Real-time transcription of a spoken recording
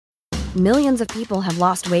Millions of people have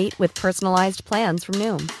lost weight with personalized plans from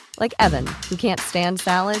Noom. Like Evan, who can't stand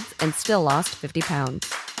salads and still lost 50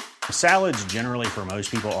 pounds. Salads generally for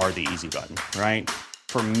most people are the easy button, right?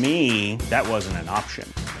 For me, that wasn't an option.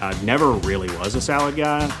 I never really was a salad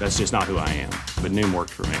guy. That's just not who I am. But Noom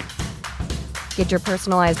worked for me. Get your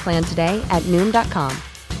personalized plan today at Noom.com.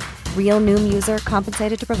 Real Noom user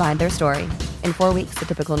compensated to provide their story. In 4 weeks, the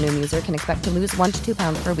typical Noom user can expect to lose 1 to 2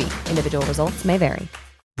 pounds per week. Individual results may vary.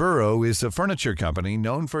 Burrow is a furniture company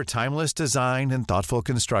known for timeless design and thoughtful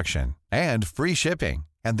construction, and free shipping,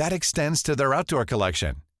 and that extends to their outdoor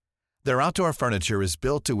collection. Their outdoor furniture is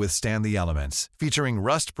built to withstand the elements, featuring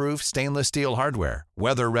rust-proof stainless steel hardware,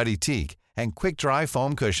 weather-ready teak, and quick-dry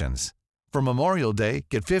foam cushions. For Memorial Day,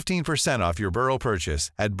 get 15% off your Burrow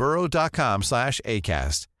purchase at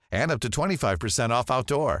burrow.com/acast, and up to 25% off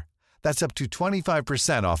outdoor. That's up to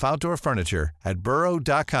 25% off outdoor furniture at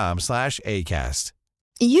burrow.com/acast.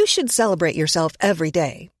 You should celebrate yourself every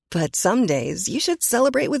day, but some days you should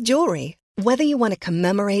celebrate with jewelry. Whether you want to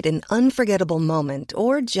commemorate an unforgettable moment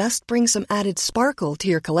or just bring some added sparkle to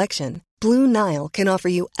your collection, Blue Nile can offer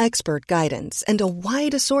you expert guidance and a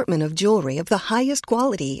wide assortment of jewelry of the highest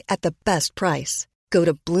quality at the best price. Go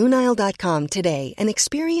to BlueNile.com today and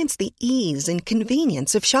experience the ease and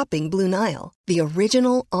convenience of shopping Blue Nile, the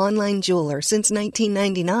original online jeweler since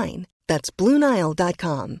 1999. That's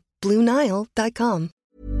BlueNile.com. BlueNile.com.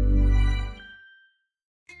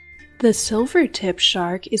 The silvertip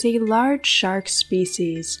shark is a large shark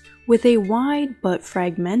species with a wide but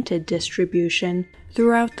fragmented distribution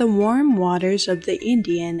throughout the warm waters of the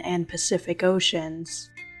Indian and Pacific Oceans.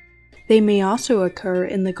 They may also occur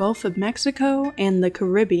in the Gulf of Mexico and the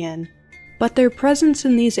Caribbean, but their presence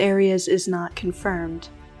in these areas is not confirmed.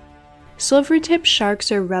 Silvertip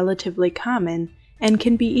sharks are relatively common and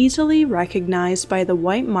can be easily recognized by the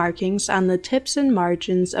white markings on the tips and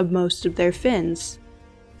margins of most of their fins.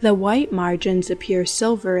 The white margins appear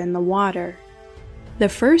silver in the water. The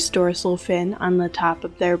first dorsal fin on the top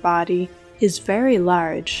of their body is very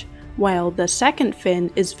large, while the second fin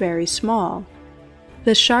is very small.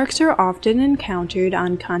 The sharks are often encountered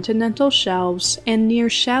on continental shelves and near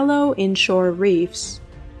shallow inshore reefs.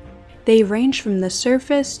 They range from the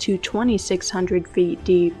surface to 2,600 feet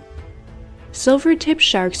deep. Silvertip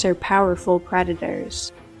sharks are powerful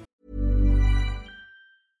predators.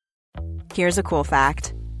 Here's a cool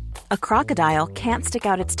fact. A crocodile can't stick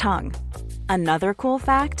out its tongue. Another cool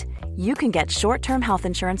fact, you can get short-term health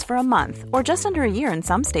insurance for a month or just under a year in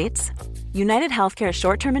some states. United Healthcare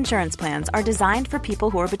short-term insurance plans are designed for people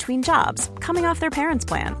who are between jobs, coming off their parents'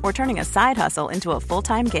 plan, or turning a side hustle into a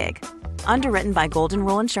full-time gig. Underwritten by Golden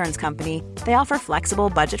Rule Insurance Company, they offer flexible,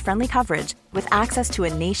 budget-friendly coverage with access to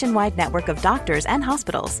a nationwide network of doctors and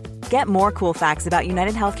hospitals. Get more cool facts about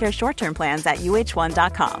United Healthcare short-term plans at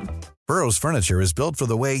uh1.com. Burrow's furniture is built for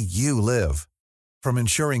the way you live. From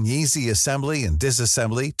ensuring easy assembly and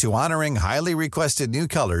disassembly to honoring highly requested new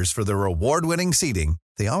colors for their award-winning seating,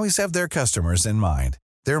 they always have their customers in mind.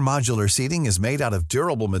 Their modular seating is made out of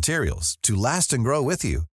durable materials to last and grow with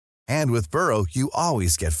you. And with Burrow, you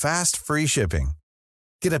always get fast, free shipping.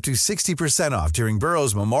 Get up to 60% off during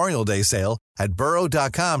Burrow's Memorial Day sale at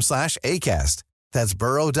burrow.com/ACAST. That's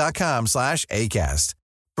burrow.com/ACAST.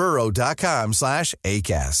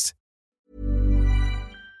 burrow.com/ACAST.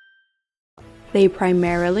 They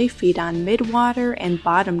primarily feed on midwater and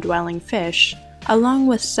bottom-dwelling fish, along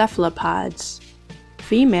with cephalopods.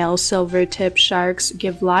 Female silvertip sharks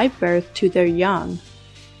give live birth to their young.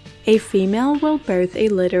 A female will birth a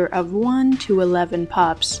litter of 1 to 11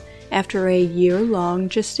 pups after a year-long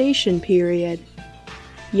gestation period.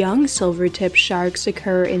 Young silvertip sharks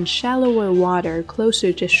occur in shallower water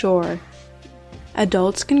closer to shore.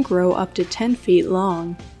 Adults can grow up to 10 feet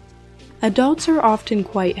long. Adults are often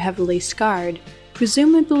quite heavily scarred,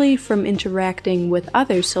 presumably from interacting with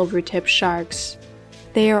other silvertip sharks.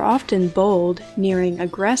 They are often bold, nearing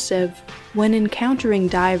aggressive, when encountering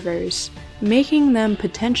divers, making them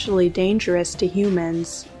potentially dangerous to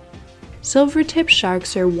humans. Silvertip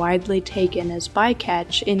sharks are widely taken as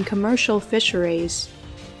bycatch in commercial fisheries.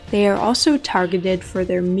 They are also targeted for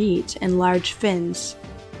their meat and large fins.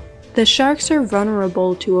 The sharks are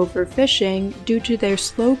vulnerable to overfishing due to their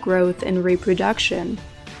slow growth and reproduction.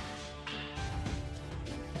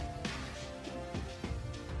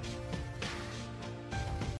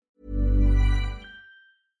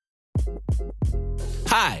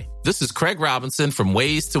 Hi, this is Craig Robinson from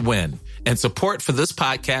Ways to Win, and support for this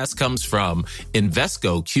podcast comes from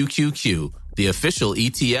Invesco QQQ, the official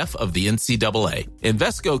ETF of the NCAA.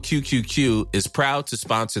 Invesco QQQ is proud to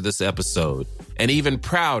sponsor this episode, and even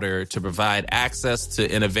prouder to provide access to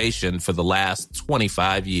innovation for the last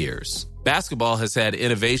 25 years. Basketball has had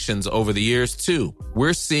innovations over the years, too.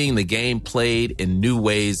 We're seeing the game played in new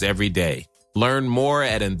ways every day. Learn more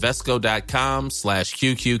at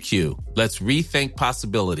Invesco.com/QQQ. Let's rethink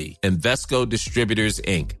possibility. Invesco Distributors,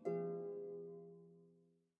 Inc.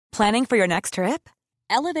 Planning for your next trip?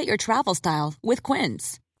 Elevate your travel style with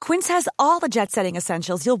Quince. Quince has all the jet-setting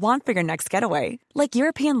essentials you'll want for your next getaway, like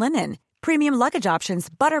European linen, premium luggage options,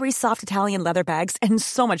 buttery soft Italian leather bags, and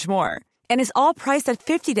so much more. And is all priced at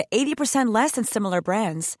 50 to 80% less than similar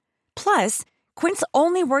brands. Plus, Quince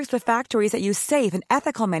only works with factories that use safe and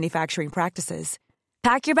ethical manufacturing practices.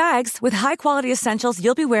 Pack your bags with high-quality essentials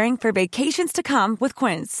you'll be wearing for vacations to come with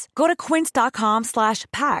Quince. Go to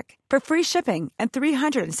quince.com/pack for free shipping and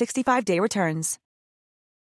 365-day returns.